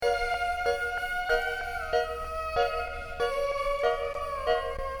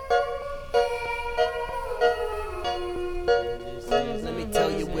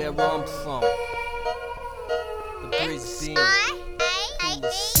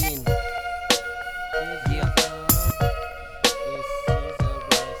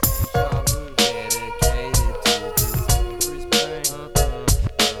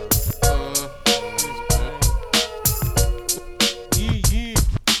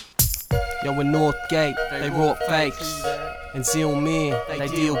Yo, in Northgate, they wrought fakes. In Zilmere, they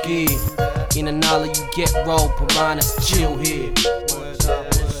deal gear. In Anala, you get rolled, piranhas chill here.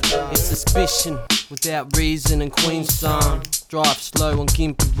 It's suspicion without reason in Queenstown. Drive slow on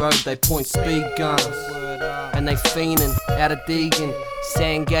Gympie Road, they point speed guns. And they fiendin' out of Deegan.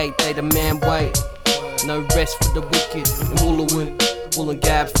 Sandgate, they demand weight. No rest for the wicked. In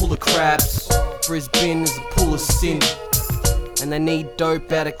Wollongab, full of crabs. Brisbane is a pool of sin. And they need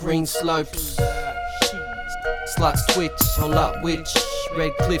dope out of green slopes. Sluts twitch on Lutwich.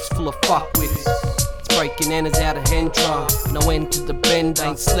 Red cliffs full of fuckwits. It's breaking enters out of Hendra. No end to the bend,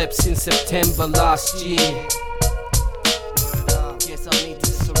 ain't slept since September last year. Guess I need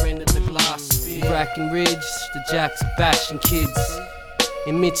to surrender the glass sphere. Bracken Ridge, the jacks are bashing kids.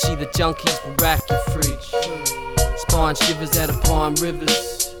 In Mitchie, the junkies will rack your fridge. Spine shivers out of Pine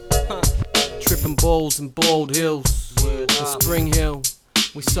Rivers. Tripping balls in Bald Hills. In Spring Hill,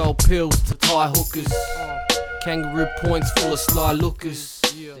 we sold pills to Thai hookers. Kangaroo Point's full of sly lookers.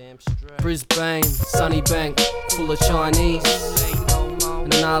 Brisbane, Sunnybank, full of Chinese. And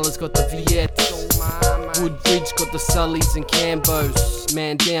Nala's got the Viettes. Woodbridge got the Sullys and Cambos.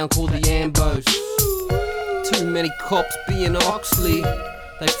 Man down, call the Ambos. Too many cops being Oxley.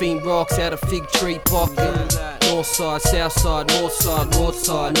 They fiend rocks out of fig tree pocket. North side, south side, north side, north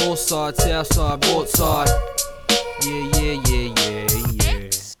side, north side, south side, north side. Yeah.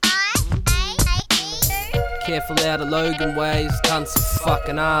 Careful out of Logan ways, cunts are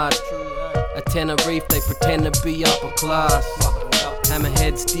fucking hard. At Tenerife they pretend to be upper class.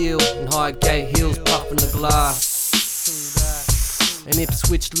 Hammerhead steel and Highgate Hills puffing the glass. And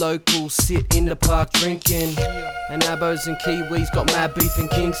Ipswich locals sit in the park drinking. And Abos and Kiwis got mad beef in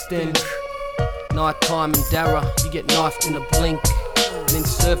Kingston. Night time in Darra, you get knifed in a blink. And in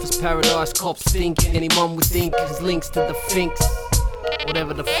Surfers Paradise, cops think anyone would think has links to the Finks.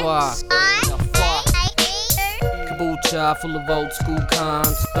 Whatever the fuck. Caboolture full of old school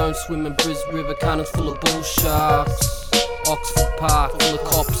cunts. Don't swim in Bris River, cannons full of bull sharks. Oxford Park full of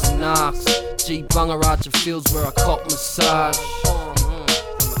cops and narcs. G Bungarach fields where I cop massage.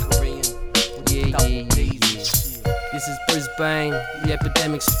 Yeah. This is Brisbane, the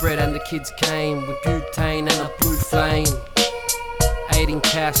epidemic spread and the kids came with butane and a blue flame. 8 in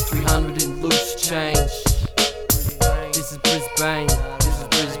cash, 300 in loose change. This is Brisbane, this is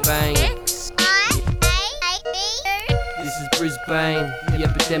Brisbane. This is Brisbane, the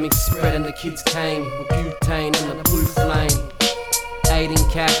epidemic spread and the kids came with butane and a blue flame. 8 in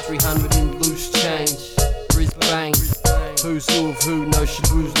cash, 300 in loose change. Brisbane, who's who of who knows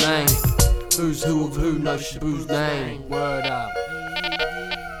Shabu's name. Who's who of who knows Shabu's name. Word up.